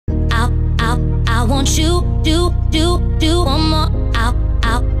want you, do one more.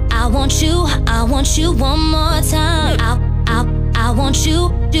 I want you one more time. I want you,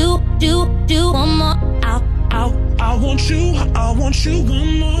 do one more. I want you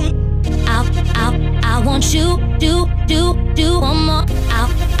one more. I want you, do one more.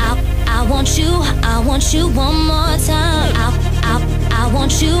 I want you one more time. I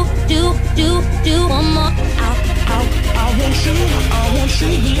want you, do one more. I want you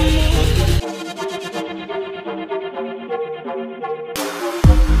one more.